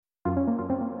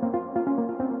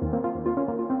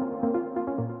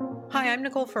I'm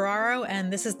Nicole Ferraro,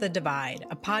 and this is The Divide,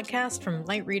 a podcast from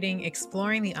Light Reading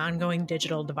exploring the ongoing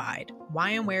digital divide,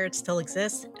 why and where it still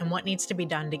exists, and what needs to be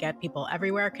done to get people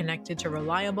everywhere connected to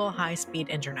reliable, high-speed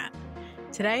internet.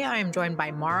 Today, I am joined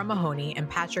by Maura Mahoney and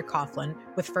Patrick Coughlin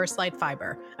with First Light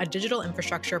Fiber, a digital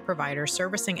infrastructure provider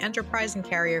servicing enterprise and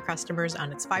carrier customers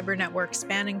on its fiber network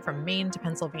spanning from Maine to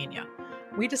Pennsylvania.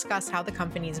 We discuss how the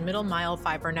company's middle mile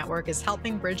fiber network is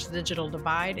helping bridge the digital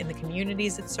divide in the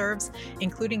communities it serves,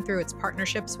 including through its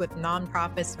partnerships with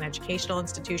nonprofits and educational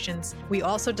institutions. We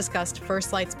also discussed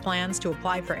First Light's plans to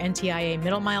apply for NTIA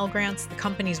middle mile grants, the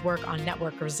company's work on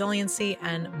network resiliency,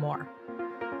 and more.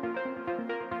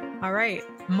 All right,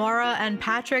 Maura and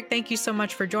Patrick, thank you so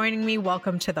much for joining me.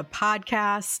 Welcome to the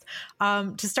podcast.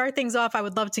 To start things off, I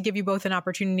would love to give you both an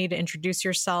opportunity to introduce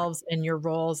yourselves and your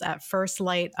roles at First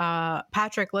Light.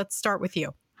 Patrick, let's start with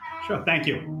you. Sure, thank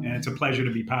you. And it's a pleasure to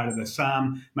be part of this.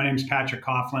 My name is Patrick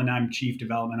Coughlin. I'm Chief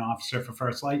Development Officer for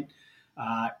First Light.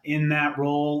 In that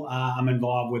role, I'm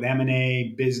involved with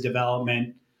M&A, biz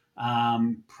development.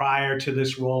 Prior to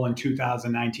this role in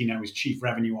 2019, I was Chief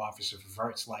Revenue Officer for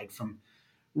First Light from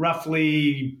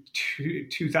roughly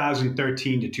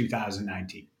 2013 to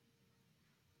 2019.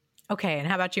 Okay, and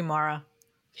how about you, Maura?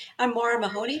 I'm Maura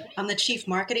Mahoney. I'm the Chief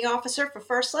Marketing Officer for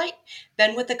First Light.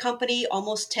 Been with the company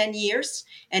almost 10 years,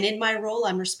 and in my role,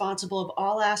 I'm responsible of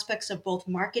all aspects of both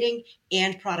marketing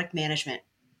and product management.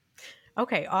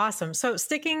 Okay, awesome. So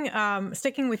sticking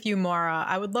with you, Maura,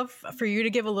 I would love for you to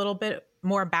give a little bit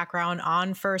more background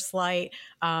on First Light,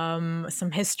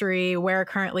 some history, where it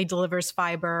currently delivers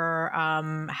fiber,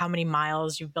 how many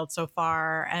miles you've built so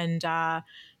far, and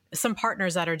some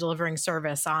partners that are delivering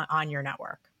service on your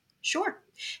network. Sure.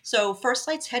 So First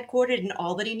Light's headquartered in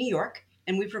Albany, New York,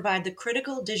 and we provide the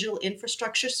critical digital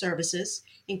infrastructure services,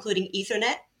 including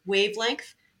Ethernet,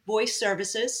 wavelength, voice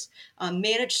services,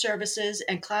 managed services,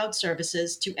 and cloud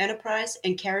services to enterprise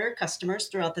and carrier customers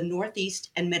throughout the Northeast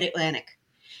and Mid-Atlantic.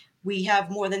 We have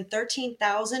more than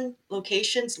 13,000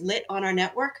 locations lit on our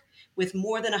network, with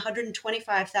more than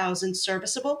 125,000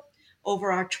 serviceable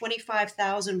over our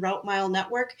 25,000 route mile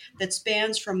network that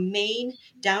spans from Maine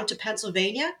down to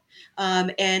Pennsylvania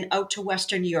and out to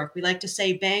Western New York. We like to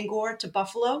say Bangor to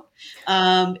Buffalo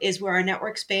is where our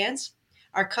network spans.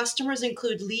 Our customers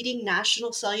include leading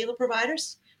national cellular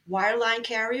providers, wireline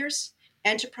carriers,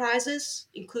 enterprises,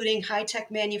 including high-tech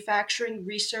manufacturing,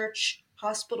 research,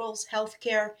 hospitals,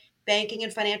 healthcare, banking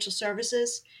and financial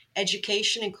services,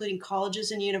 education, including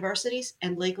colleges and universities,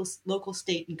 and local,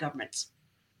 state, and governments.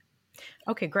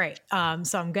 Okay, great.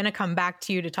 So I'm going to come back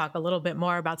to you to talk a little bit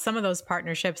more about some of those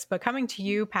partnerships, but coming to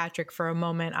you, Patrick, for a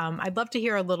moment, I'd love to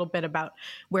hear a little bit about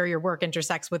where your work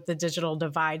intersects with the digital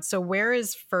divide. So where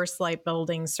is First Light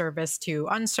building service to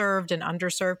unserved and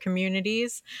underserved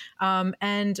communities?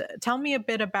 And tell me a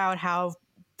bit about how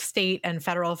state and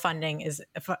federal funding is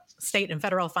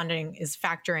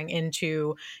factoring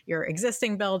into your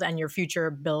existing build and your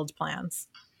future build plans.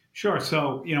 Sure.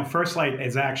 So, First Light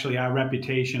is actually our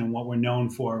reputation, and what we're known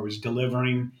for is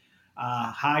delivering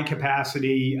high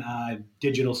capacity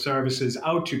digital services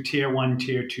out to tier 1,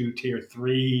 tier 2, tier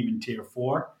 3, even tier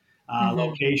 4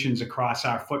 locations across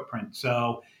our footprint.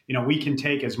 So, we can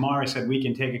take, as Maura said, we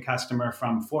can take a customer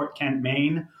from Fort Kent,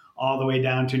 Maine, all the way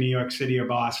down to New York City or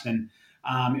Boston.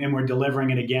 And we're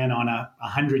delivering it again on a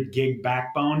 100 gig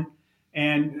backbone.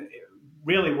 And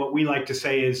really what we like to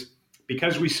say is,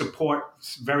 because we support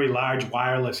very large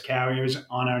wireless carriers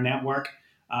on our network,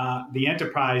 the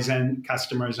enterprise and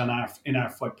customers in our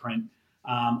footprint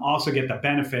also get the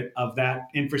benefit of that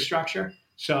infrastructure.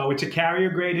 So it's a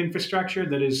carrier-grade infrastructure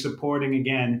that is supporting,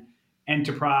 again,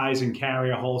 enterprise and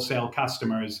carrier wholesale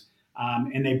customers,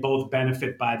 and they both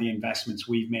benefit by the investments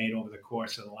we've made over the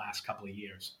course of the last couple of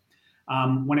years.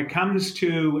 When it comes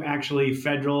to actually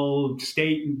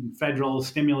state and federal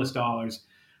stimulus dollars,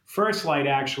 First Light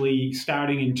actually,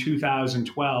 starting in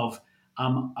 2012,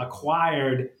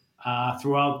 acquired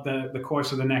throughout the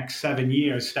course of the next 7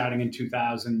 years, starting in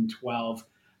 2012,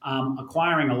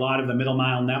 acquiring a lot of the middle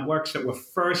mile networks that were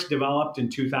first developed in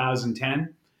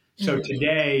 2010. So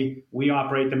today, we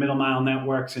operate the middle mile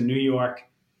networks in New York,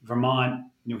 Vermont,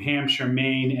 New Hampshire,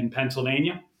 Maine, and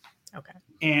Pennsylvania. Okay.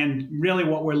 And really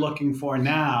what we're looking for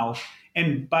now,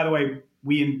 and by the way,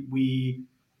 we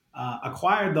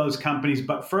acquired those companies,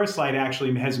 but First Light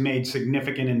actually has made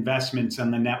significant investments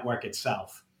in the network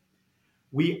itself.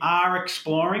 We are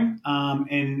exploring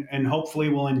and hopefully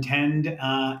will intend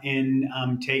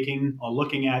in taking or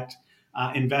looking at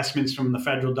investments from the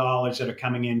federal dollars that are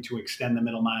coming in to extend the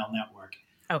middle mile network.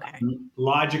 Okay.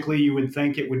 Logically, you would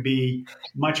think it would be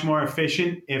much more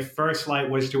efficient if First Light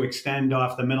was to extend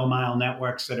off the middle mile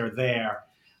networks that are there.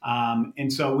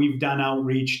 And so we've done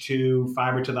outreach to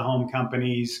fiber to the home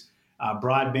companies,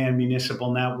 broadband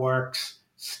municipal networks,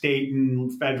 state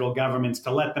and federal governments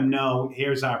to let them know,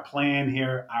 here's our plan,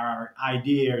 here are our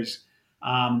ideas.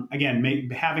 Again,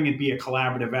 having it be a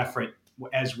collaborative effort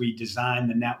as we design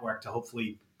the network to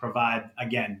hopefully provide,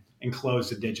 again, and close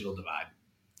the digital divide.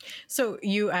 So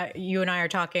you and I are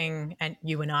talking, and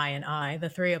you and I, the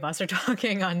three of us are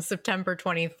talking on September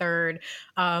 23rd.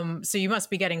 So you must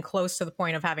be getting close to the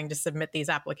point of having to submit these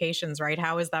applications, right?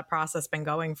 How has that process been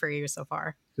going for you so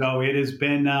far? So it has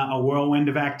been a whirlwind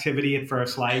of activity at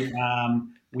First Light.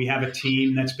 We have a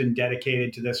team that's been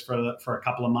dedicated to this for a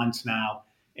couple of months now.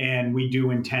 And we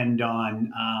do intend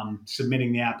on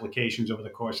submitting the applications over the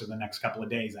course of the next couple of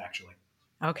days, actually.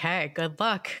 Okay, good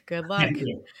luck. Good luck. Thank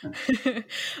you.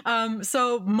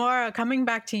 So, Maura, coming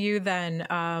back to you then,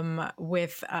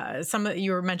 with some of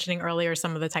you were mentioning earlier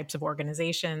some of the types of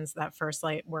organizations that First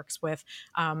Light works with,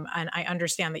 and I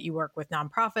understand that you work with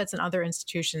nonprofits and other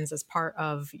institutions as part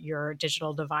of your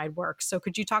digital divide work. So,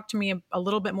 could you talk to me a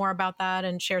little bit more about that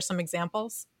and share some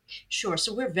examples? Sure.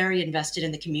 So we're very invested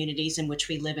in the communities in which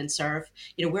we live and serve.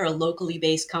 We're a locally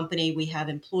based company. We have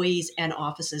employees and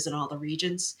offices in all the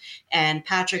regions. And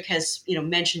Patrick has,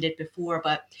 mentioned it before,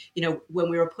 but, when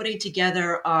we were putting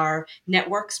together our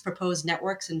networks, proposed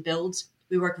networks and builds,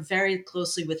 we work very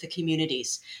closely with the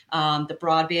communities, the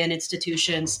broadband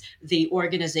institutions, the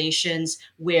organizations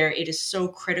where it is so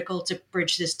critical to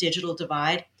bridge this digital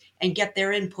divide and get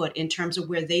their input in terms of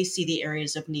where they see the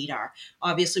areas of need are.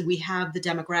 Obviously, we have the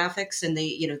demographics and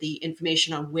the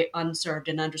information on unserved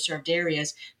and underserved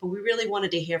areas, but we really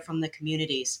wanted to hear from the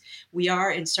communities. We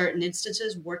are, in certain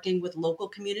instances, working with local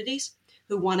communities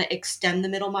who want to extend the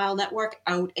middle mile network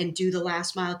out and do the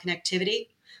last mile connectivity.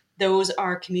 Those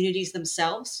are communities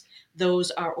themselves.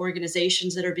 Those are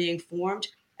organizations that are being formed,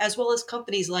 as well as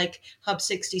companies like Hub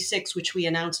 66, which we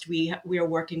announced we are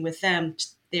working with them.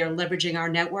 They are leveraging our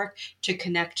network to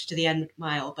connect to the end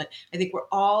mile. But I think we're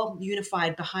all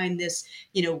unified behind this,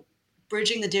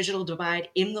 bridging the digital divide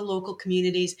in the local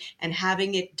communities and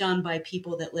having it done by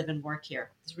people that live and work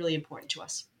here is really important to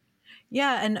us.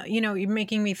 Yeah. And, you're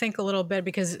making me think a little bit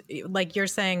because like you're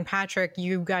saying, Patrick,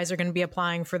 you guys are going to be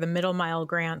applying for the middle mile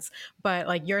grants. But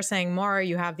like you're saying, Maura,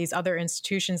 you have these other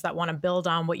institutions that want to build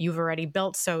on what you've already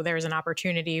built. So there's an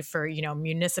opportunity for,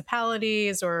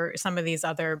 municipalities or some of these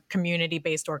other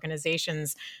community-based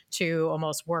organizations to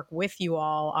almost work with you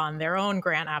all on their own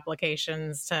grant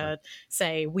applications to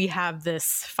say, we have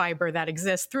this fiber that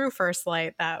exists through First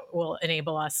Light that will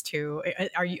enable us to.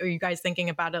 Are you guys thinking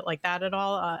about it like that at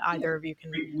all? Either of you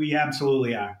can. We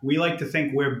absolutely are. We like to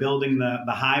think we're building the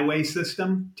highway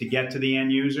system to get to the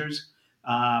end users.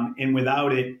 And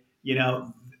without it,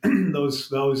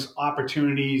 those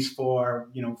opportunities for,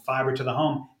 fiber to the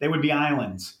home, they would be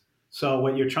islands. So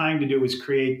what you're trying to do is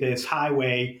create this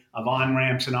highway of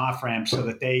on-ramps and off-ramps so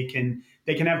that they can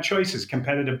have choices,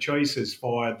 competitive choices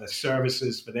for the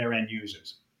services for their end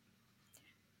users.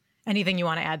 Anything you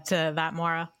want to add to that,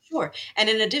 Maura? Sure. And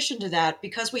in addition to that,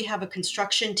 because we have a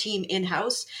construction team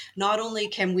in-house, not only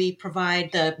can we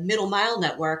provide the middle mile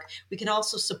network, we can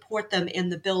also support them in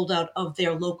the build out of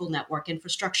their local network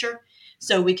infrastructure.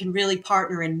 So we can really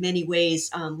partner in many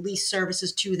ways, lease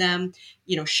services to them,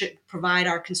 should provide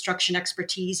our construction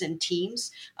expertise and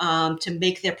teams to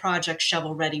make their project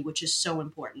shovel ready, which is so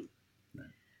important.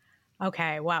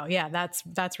 Okay. Wow. Yeah,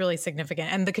 that's really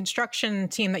significant. And the construction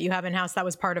team that you have in-house, that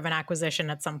was part of an acquisition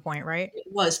at some point, right? It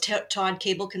was Todd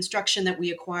Cable Construction that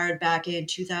we acquired back in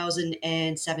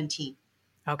 2017.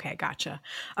 Okay. Gotcha.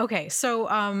 Okay.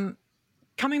 So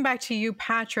coming back to you,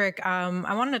 Patrick,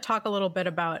 I wanted to talk a little bit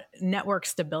about network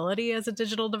stability as a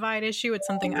digital divide issue. It's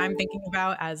something I'm thinking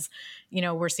about as,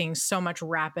 we're seeing so much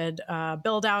rapid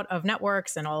build out of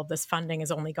networks and all of this funding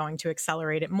is only going to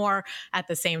accelerate it more. At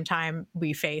the same time,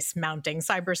 we face mounting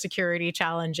cybersecurity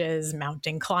challenges,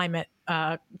 mounting climate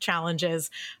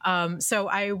challenges. So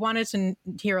I wanted to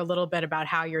hear a little bit about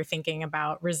how you're thinking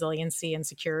about resiliency and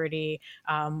security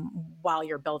while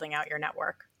you're building out your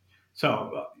network.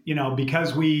 So,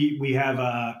 because we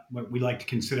have what we like to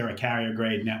consider a carrier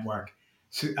grade network,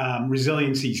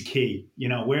 resiliency is key.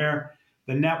 Where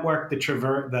the network,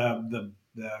 the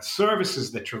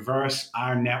services that traverse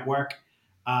our network,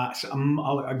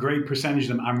 a great percentage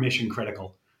of them are mission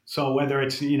critical. So whether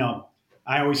it's,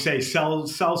 I always say cell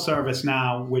service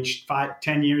now, which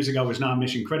 10 years ago was not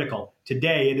mission critical.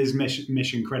 Today it is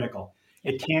mission critical.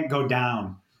 It can't go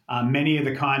down. Many of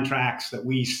the contracts that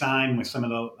we sign with some of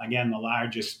the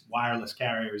largest wireless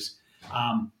carriers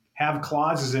have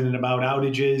clauses in it about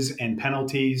outages and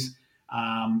penalties,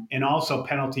 and also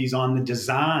penalties on the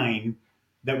design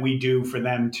that we do for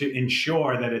them to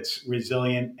ensure that it's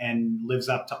resilient and lives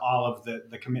up to all of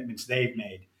the commitments they've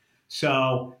made.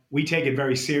 So we take it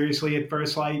very seriously at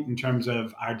First Light in terms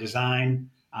of our design,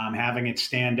 having it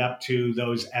stand up to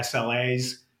those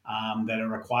SLAs that are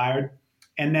required.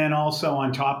 And then also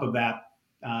on top of that,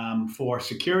 for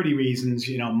security reasons,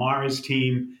 Mara's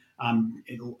team, I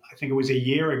think it was a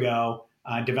year ago,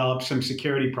 developed some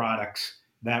security products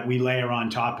that we layer on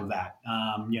top of that.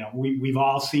 We've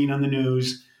all seen on the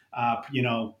news,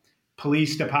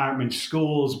 police departments,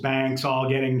 schools, banks, all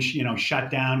getting, shut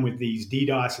down with these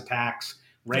DDoS attacks,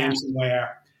 ransomware.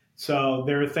 So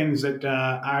there are things that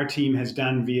our team has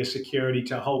done via security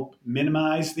to help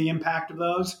minimize the impact of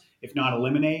those, if not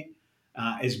eliminate,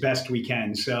 as best we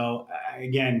can. So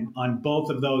again, on both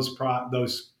of those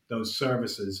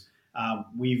services,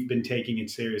 we've been taking it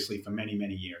seriously for many,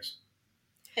 many years.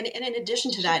 And in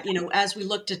addition to that, as we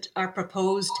looked at our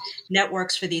proposed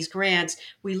networks for these grants,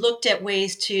 we looked at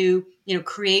ways to,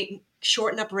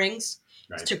 shorten up rings,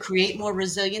 right, to create more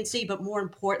resiliency, but more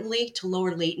importantly, to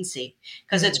lower latency.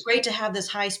 Because it's great to have this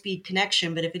high-speed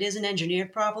connection, but if it isn't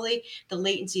engineered properly, the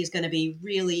latency is going to be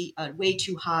really way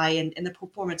too high, and the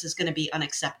performance is going to be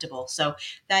unacceptable. So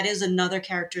that is another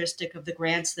characteristic of the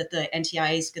grants that the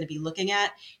NTIA is going to be looking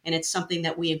at, and it's something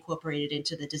that we incorporated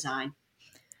into the design.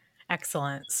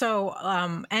 Excellent. So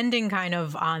ending kind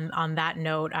of on that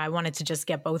note, I wanted to just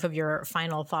get both of your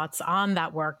final thoughts on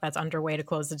that work that's underway to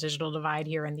close the digital divide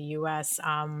here in the U.S.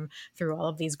 Through all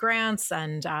of these grants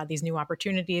and these new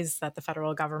opportunities that the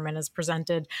federal government has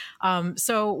presented.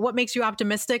 So what makes you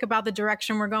optimistic about the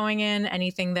direction we're going in?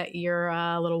 Anything that you're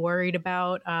a little worried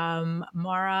about?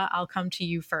 Mara, I'll come to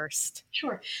you first.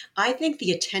 Sure. I think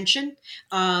the attention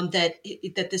that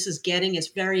this is getting is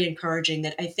very encouraging,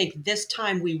 that I think this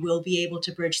time we will be able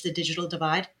to bridge the digital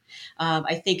divide.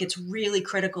 I think it's really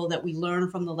critical that we learn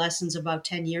from the lessons about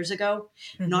 10 years ago,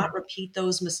 not repeat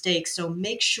those mistakes. So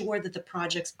make sure that the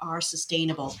projects are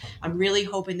sustainable. I'm really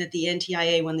hoping that the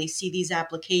NTIA, when they see these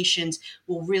applications,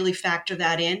 will really factor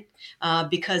that in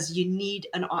because you need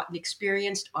an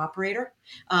experienced operator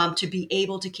to be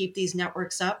able to keep these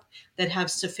networks up, that have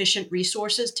sufficient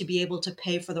resources to be able to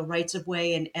pay for the rights of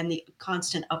way and the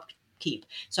constant upkeep.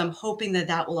 So I'm hoping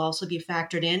that will also be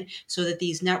factored in so that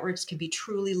these networks can be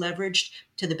truly leveraged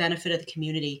to the benefit of the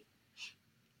community.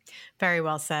 Very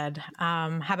well said.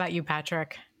 How about you,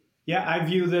 Patrick? Yeah, I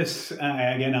view this,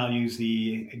 again, I'll use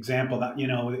the example that,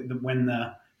 when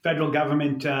the federal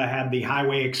government had the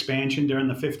highway expansion during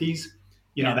the 50s,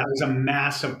 that was a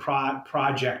massive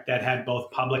project that had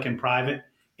both public and private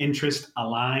interest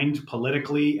aligned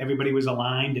politically. Everybody was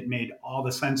aligned. It made all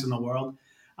the sense in the world.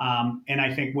 And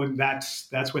I think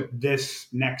that's what this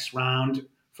next round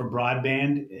for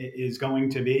broadband is going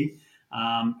to be.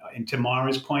 And to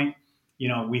Mara's point,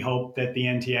 we hope that the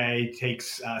NTIA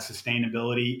takes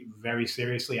sustainability very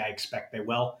seriously. I expect they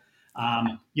will.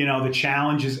 The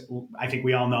challenges, I think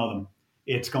we all know them.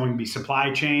 It's going to be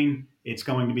supply chain. It's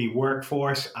going to be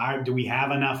workforce. Do we have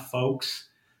enough folks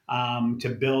to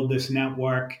build this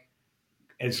network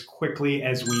as quickly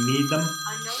as we need them?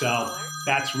 So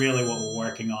that's really what we're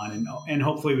working on, and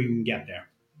hopefully we can get there.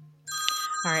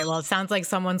 All right. Well, it sounds like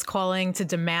someone's calling to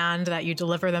demand that you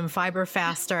deliver them fiber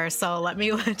faster. So let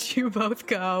me let you both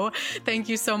go. Thank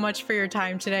you so much for your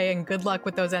time today, and good luck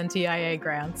with those NTIA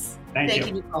grants. Thank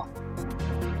you, Nicole.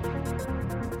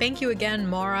 Thank you again,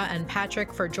 Mara and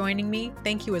Patrick, for joining me.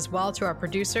 Thank you as well to our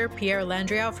producer, Pierre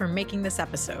Landriau, for making this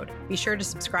episode. Be sure to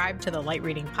subscribe to the Light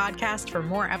Reading Podcast for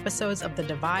more episodes of The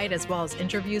Divide, as well as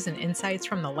interviews and insights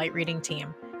from the Light Reading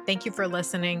team. Thank you for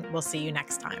listening. We'll see you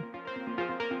next time.